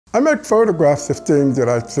I make photographs of things that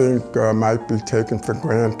I think might be taken for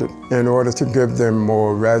granted in order to give them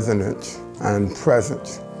more resonance and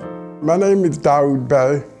presence. My name is Dawoud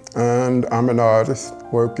Bey, and I'm an artist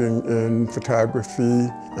working in photography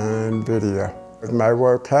and video. My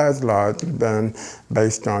work has largely been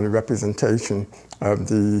based on the representation of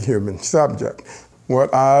the human subject.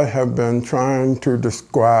 What I have been trying to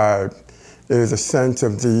describe is a sense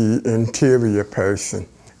of the interior person.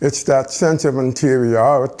 It's that sense of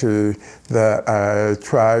interiority that I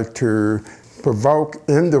try to provoke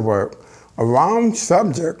in the work around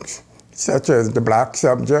subjects such as the Black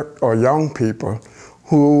subject or young people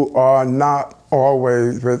who are not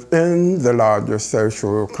always within the larger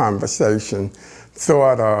social conversation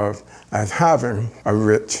thought of as having a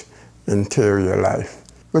rich interior life.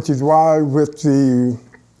 Which is why with the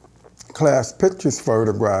class pictures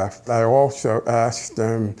photograph, I also asked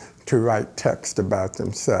them to write text about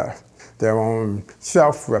themselves, their own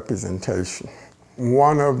self-representation.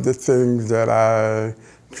 One of the things that I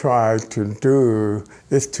try to do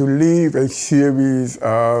is to leave a series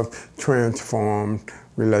of transformed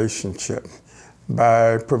relationships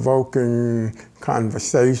by provoking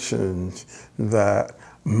conversations that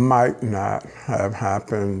might not have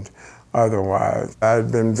happened otherwise.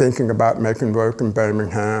 I've been thinking about making work in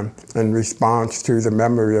Birmingham in response to the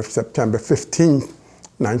memory of September 15th,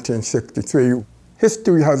 1963.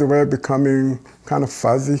 History has a way of becoming kind of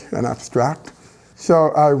fuzzy and abstract. So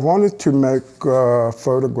I wanted to make a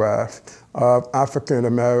photograph of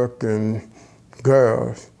African-American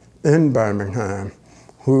girls in Birmingham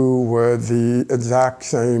who were the exact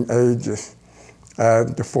same ages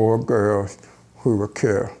as the 4 girls who were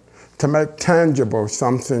killed, to make tangible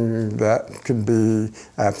something that could be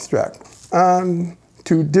abstract, and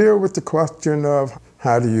to deal with the question of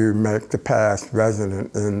how do you make the past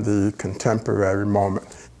resonant in the contemporary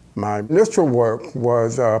moment. My initial work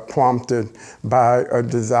was prompted by a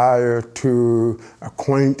desire to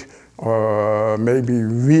acquaint or maybe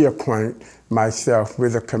reacquaint myself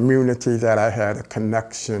with a community that I had a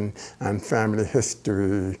connection and family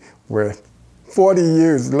history with. 40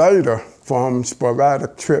 years later, from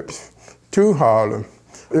sporadic trips to Harlem,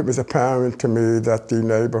 it was apparent to me that the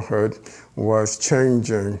neighborhood was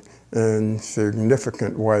changing in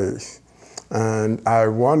significant ways. And I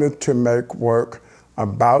wanted to make work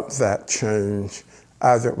about that change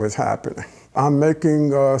as it was happening. I'm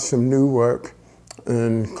making some new work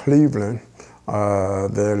in Cleveland.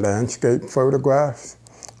 They're landscape photographs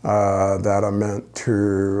that are meant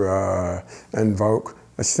to invoke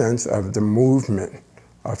a sense of the movement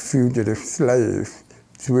of fugitive slaves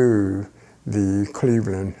through the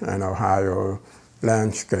Cleveland and Ohio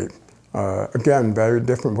landscape. Again, very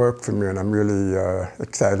different work for me, and I'm really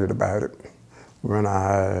excited about it. When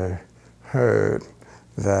I heard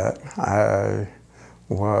that I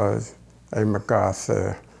was a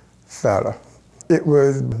MacArthur Fellow, it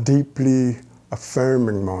was a deeply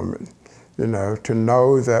affirming moment, you know, to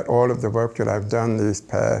know that all of the work that I've done these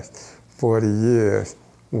past 40 years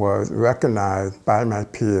was recognized by my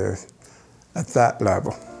peers at that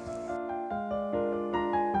level.